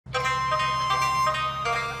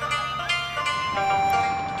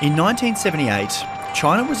In 1978,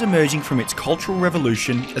 China was emerging from its Cultural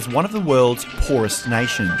Revolution as one of the world's poorest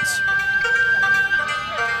nations.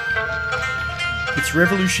 Its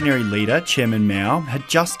revolutionary leader, Chairman Mao, had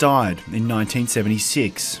just died in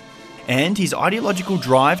 1976. And his ideological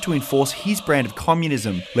drive to enforce his brand of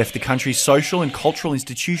communism left the country's social and cultural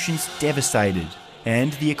institutions devastated,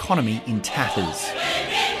 and the economy in tatters.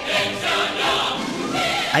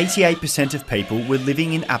 88% of people were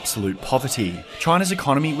living in absolute poverty. China's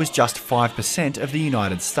economy was just 5% of the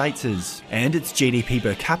United States', and its GDP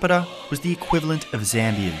per capita was the equivalent of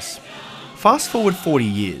Zambia's. Fast forward 40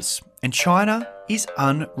 years, and China is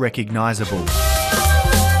unrecognisable.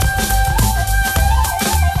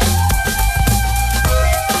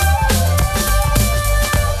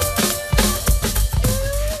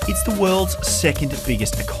 It's the world's second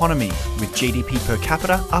biggest economy, with GDP per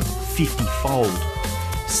capita up 50-fold.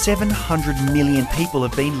 700 million people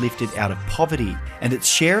have been lifted out of poverty, and its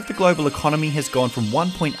share of the global economy has gone from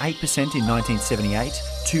 1.8% in 1978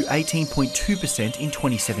 to 18.2% in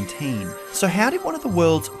 2017. So how did one of the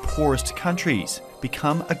world's poorest countries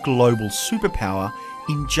become a global superpower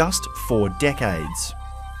in just 4 decades?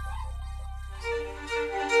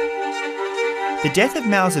 The death of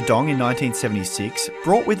Mao Zedong in 1976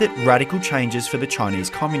 brought with it radical changes for the Chinese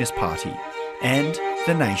Communist Party and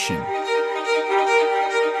the nation.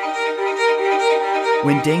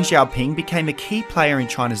 When Deng Xiaoping became a key player in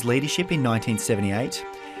China's leadership in 1978,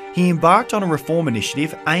 he embarked on a reform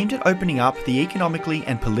initiative aimed at opening up the economically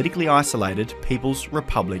and politically isolated People's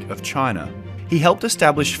Republic of China. He helped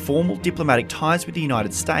establish formal diplomatic ties with the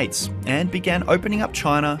United States and began opening up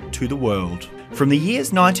China to the world. From the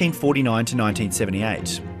years 1949 to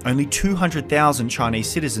 1978, only 200,000 Chinese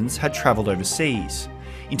citizens had travelled overseas.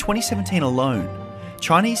 In 2017 alone,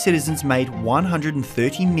 Chinese citizens made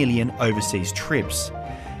 130 million overseas trips,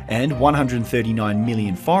 and 139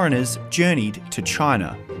 million foreigners journeyed to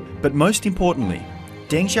China. But most importantly,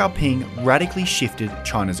 Deng Xiaoping radically shifted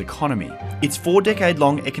China's economy. Its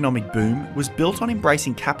 4-decade-long economic boom was built on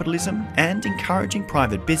embracing capitalism and encouraging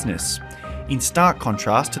private business, in stark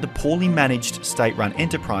contrast to the poorly managed state-run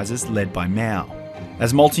enterprises led by Mao.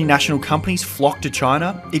 As multinational companies flocked to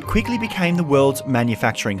China, it quickly became the world's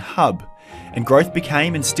manufacturing hub, and growth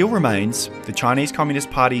became and still remains the Chinese Communist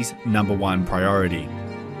Party's #1 priority.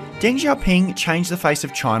 Deng Xiaoping changed the face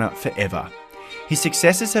of China forever. His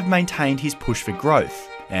successors have maintained his push for growth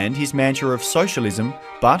and his mantra of socialism,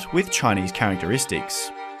 but with Chinese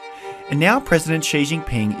characteristics. And now President Xi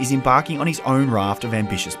Jinping is embarking on his own raft of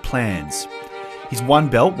ambitious plans. His One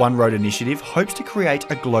Belt, One Road initiative hopes to create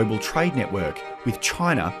a global trade network with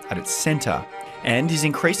China at its centre, and his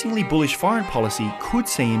increasingly bullish foreign policy could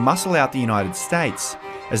see him muscle out the United States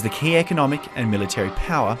as the key economic and military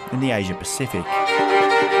power in the Asia Pacific.